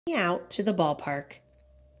Out to the Ballpark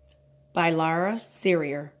by Laura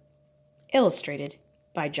Serrier, illustrated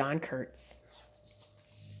by John Kurtz.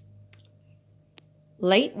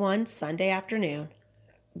 Late one Sunday afternoon,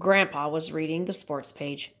 Grandpa was reading the sports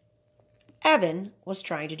page. Evan was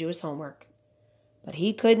trying to do his homework, but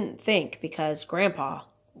he couldn't think because Grandpa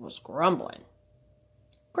was grumbling.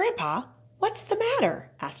 "Grandpa, what's the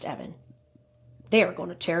matter?" asked Evan. "They are going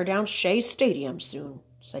to tear down Shea Stadium soon,"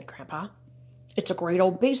 said Grandpa. "It's a great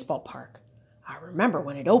old baseball park. I remember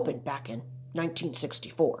when it opened back in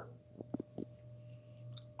 1964.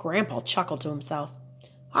 Grandpa chuckled to himself.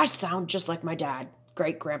 "I sound just like my dad,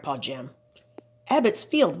 Great-Grandpa Jim. Ebbets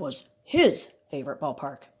Field was his favorite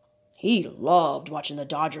ballpark. He loved watching the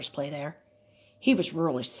Dodgers play there. He was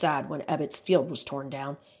really sad when Ebbets Field was torn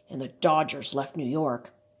down and the Dodgers left New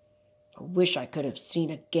York. I wish I could have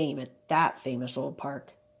seen a game at that famous old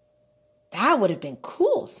park." "That would have been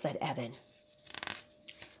cool," said Evan.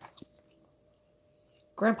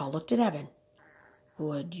 Grandpa looked at Evan.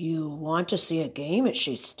 "Would you want to see a game at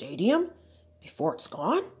Shea Stadium before it's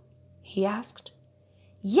gone?" he asked.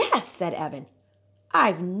 "Yes," said Evan.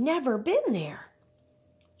 "I've never been there."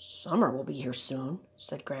 "Summer will be here soon,"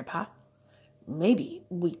 said Grandpa. "Maybe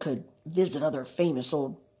we could visit other famous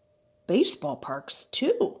old baseball parks,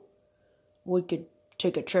 too. We could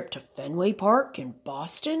take a trip to Fenway Park in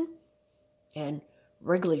Boston and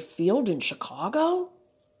Wrigley Field in Chicago."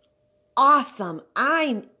 "Awesome!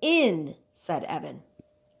 I'm in," said Evan.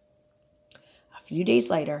 A few days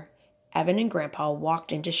later, Evan and Grandpa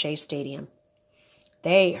walked into Shea Stadium.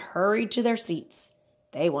 They hurried to their seats.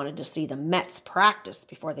 They wanted to see the Mets practice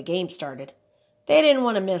before the game started. They didn't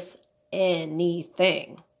want to miss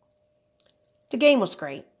anything. The game was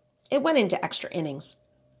great. It went into extra innings.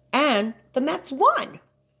 And the Mets won.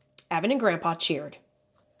 Evan and Grandpa cheered.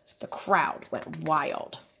 The crowd went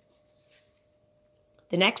wild.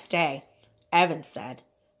 The next day, Evan said,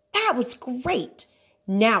 "That was great.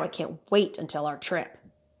 Now I can't wait until our trip."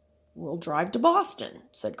 "We'll drive to Boston,"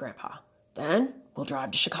 said Grandpa. "Then we'll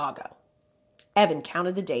drive to Chicago." Evan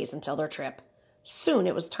counted the days until their trip. Soon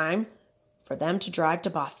it was time for them to drive to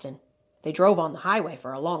Boston. They drove on the highway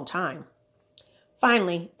for a long time.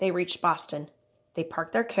 Finally, they reached Boston. They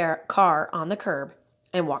parked their car on the curb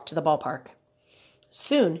and walked to the ballpark.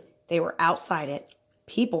 Soon, they were outside it.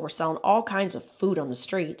 People were selling all kinds of food on the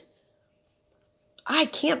street. "I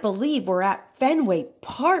can't believe we're at Fenway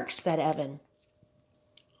Park," said Evan.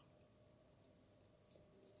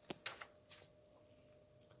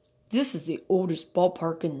 "This is the oldest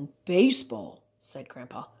ballpark in baseball," said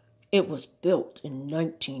Grandpa. "It was built in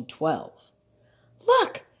 1912.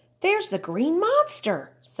 "Look, there's the Green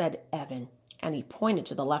Monster," said Evan, and he pointed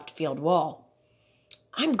to the left field wall.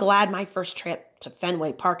 "I'm glad my first trip to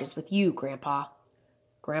Fenway Park is with you, Grandpa."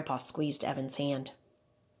 Grandpa squeezed Evan's hand.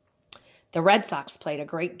 The Red Sox played a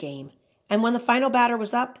great game, and when the final batter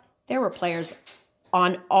was up, there were players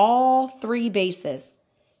on all three bases.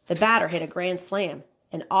 The batter hit a grand slam,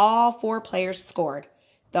 and all four players scored.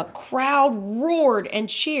 The crowd roared and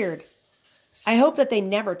cheered. "I hope that they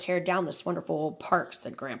never tear down this wonderful old park,"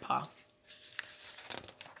 said Grandpa.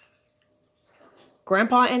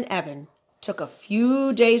 Grandpa and Evan took a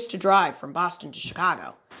few days to drive from Boston to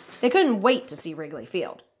Chicago. They couldn't wait to see Wrigley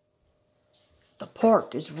Field. "The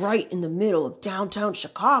park is right in the middle of downtown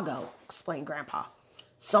Chicago," explained Grandpa.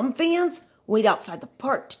 "Some fans wait outside the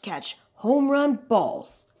park to catch home run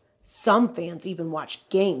balls. Some fans even watch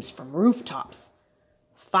games from rooftops."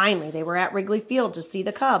 Finally, they were at Wrigley Field to see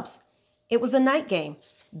the Cubs. It was a night game.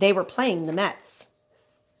 They were playing the Mets.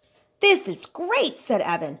 "This is great," said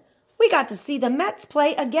Evan. "We got to see the Mets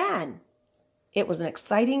play again." It was an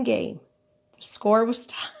exciting game. The score was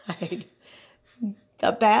tied.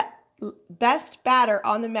 The best batter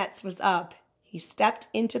on the Mets was up. He stepped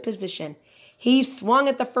into position. He swung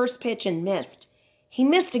at the first pitch and missed. He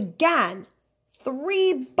missed again.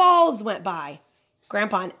 3 balls went by.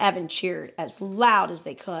 Grandpa and Evan cheered as loud as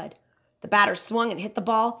they could. The batter swung and hit the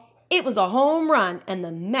ball. It was a home run, and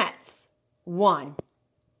the Mets won.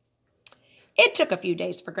 It took a few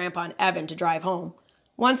days for Grandpa and Evan to drive home.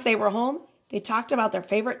 Once they were home, they talked about their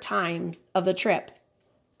favorite times of the trip.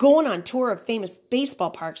 "Going on tour of famous baseball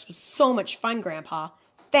parks was so much fun, Grandpa."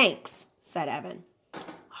 "Thanks," said Evan.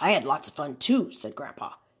 "I had lots of fun too," said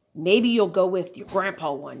Grandpa. "Maybe you'll go with your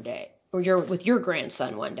grandpa one day, or with your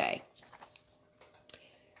grandson one day."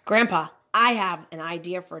 "Grandpa, I have an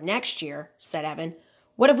idea for next year," said Evan.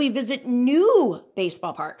 "What if we visit new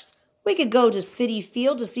baseball parks? We could go to Citi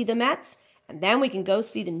Field to see the Mets, and then we can go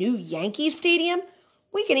see the new Yankee Stadium.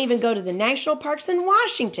 We can even go to the national parks in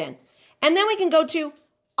Washington. And then we can go to..."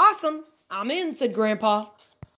 "Awesome, I'm in," said Grandpa.